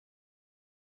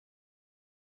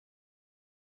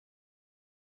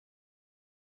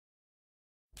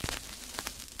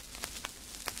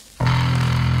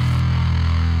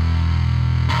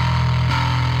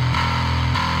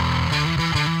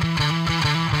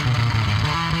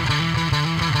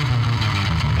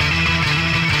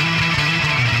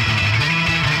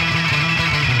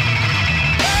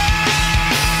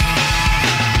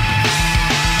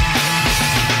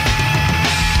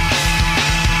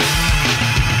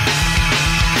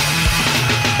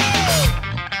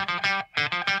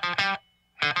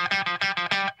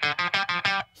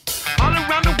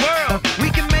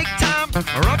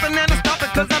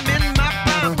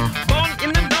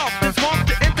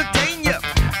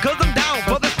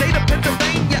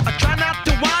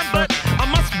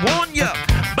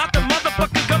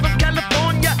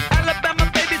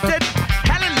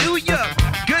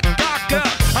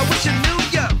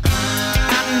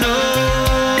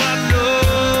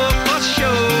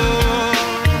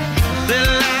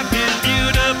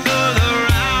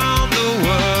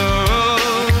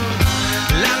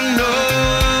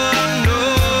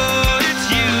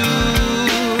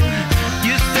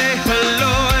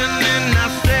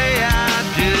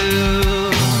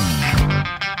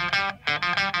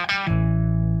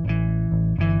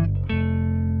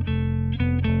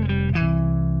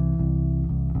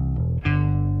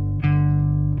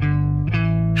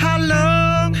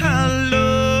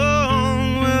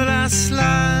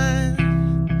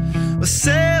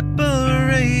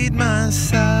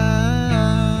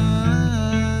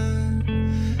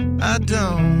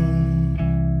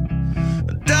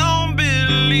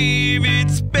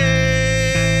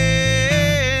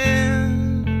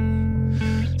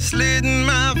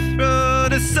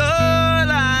it's all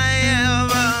I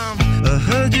ever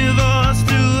heard your voice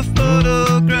through a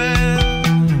photograph.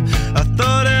 I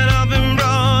thought that I've been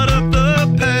brought up the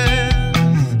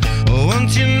past.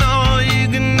 Once you know you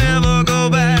can never go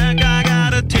back, I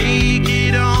gotta take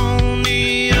it on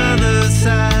the other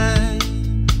side.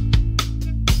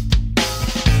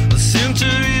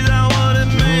 Centuries are what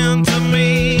it meant to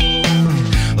me.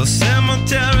 A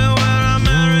cemetery where I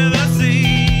marry the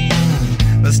sea.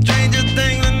 A stranger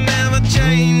thing that never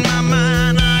changed my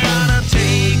mind. I gotta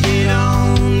take it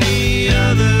on the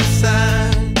other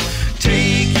side.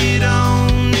 Take it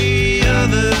on the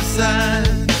other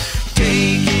side.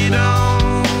 Take it on.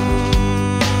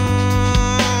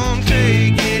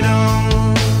 Take it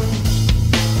on.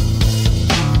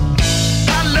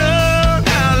 How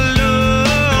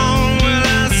long will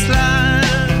I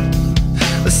slide?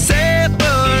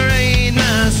 Separate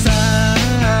my side.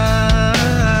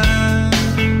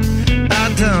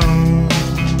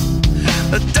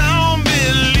 I don't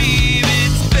believe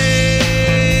it's fair.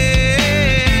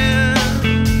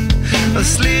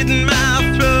 Slit in my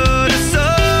throat is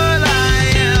all I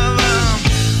ever.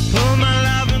 Pour my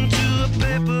life into a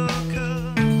paper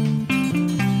cup.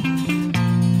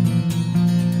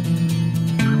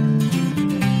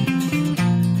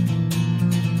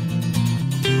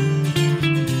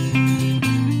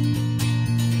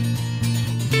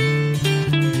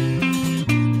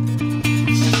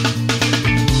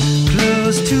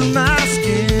 Close to my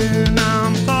skin,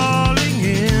 I'm falling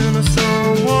in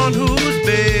someone who's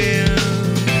been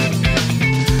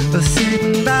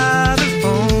sitting by the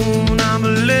phone. I'm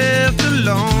left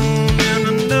alone in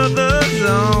another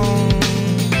zone.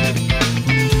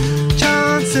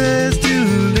 Chances to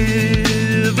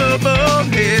live above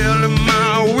hell, and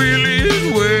my will is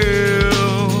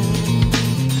well.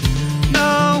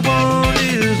 No one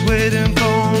is waiting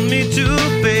for me to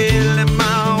fail, and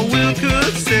my will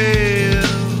could sail.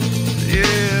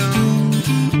 Yeah.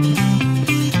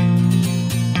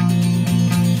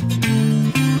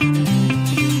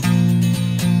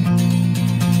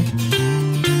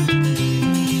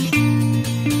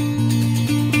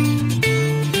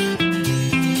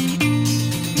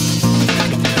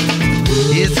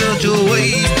 It's such a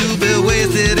waste to be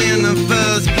wasted in the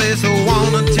first place. I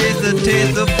wanna taste the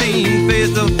taste of being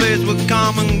face to face with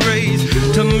common grace,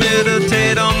 to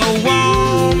meditate on the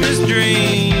warmest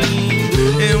dream.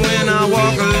 And when I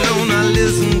walk alone, I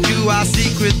listen to our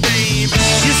secret theme.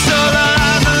 You're so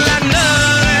alive like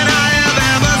nothing I have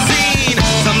ever seen.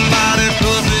 Somebody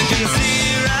close that can see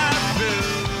right through.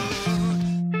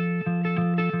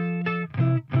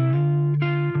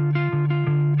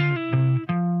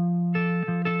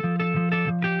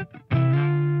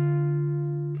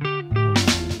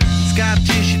 Scar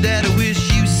tissue that I wish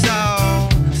you saw.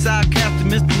 Sarcastic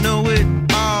Mr.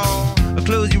 Know-It-All.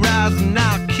 Close your eyes and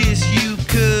I'll kiss you,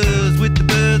 'cause with the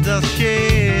birds I'll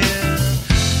share.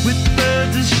 With the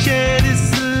birds I'll share this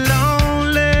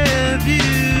lonely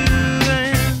view.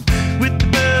 And with the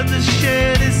birds I'll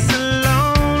share this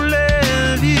lonely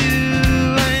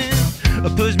view.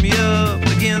 And push me up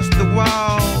against the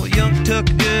wall. Young tuck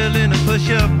girl in a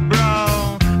push-up bra.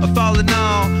 Falling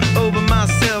all over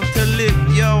myself to lift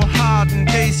your heart in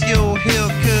case you're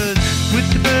health. 'Cause with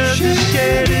the birds I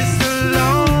share this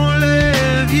lonely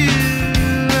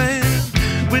view. And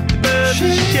with the birds I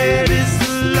share this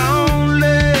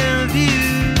lonely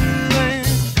view. And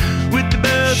with the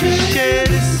birds I share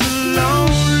this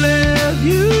lonely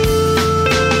view.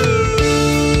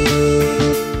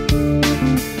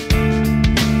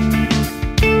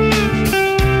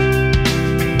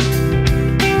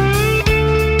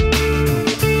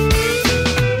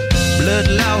 Blood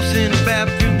lost in a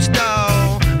bathroom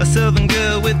stall. A southern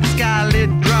girl with a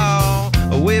scarlet draw.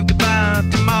 A wave goodbye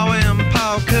to Ma and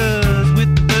Pa, 'cause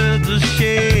with the birds I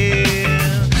share.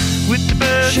 With the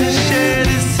birds I share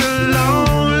this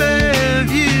lonely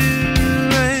view.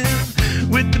 And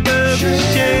with the birds I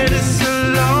share this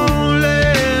lonely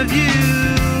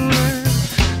view.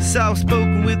 Soft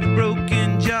spoken with a broken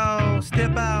jaw.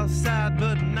 Step outside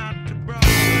but not to brawl.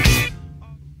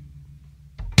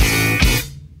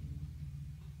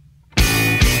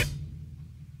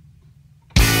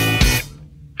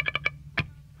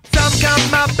 Some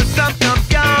come up and some come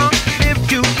down. If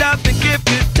you love me, give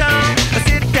your tongue.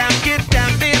 Sit down, get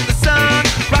down in the sun.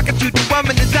 Rockin' to the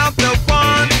woman is out the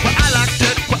one. Well, I like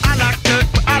it, well, I like it,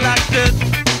 well, I like it.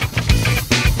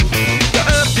 The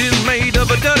earth is made of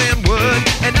a dirt and wood,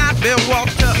 and I'd be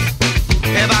walked up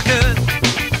if I could.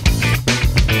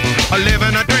 I live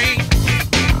in a dream.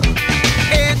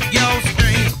 In your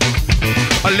stream.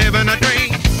 I live in a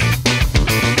dream.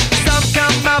 Some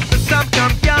come up and some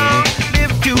come down.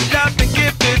 If you love me,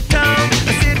 give it time.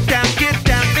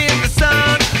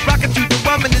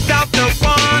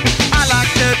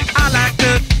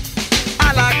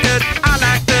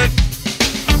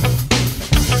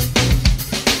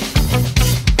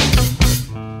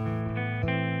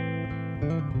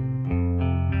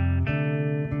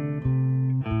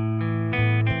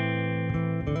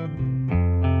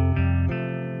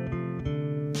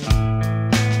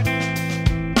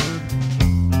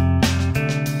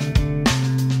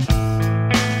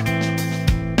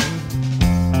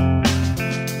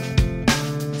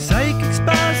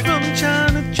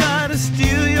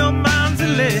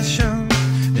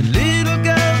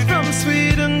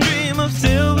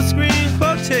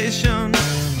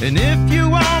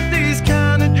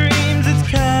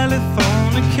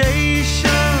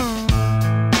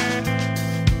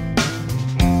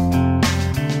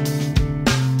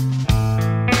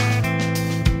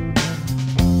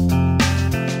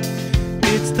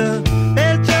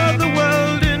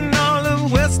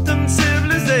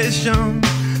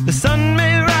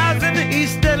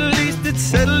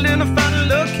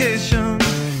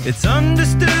 It's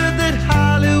understood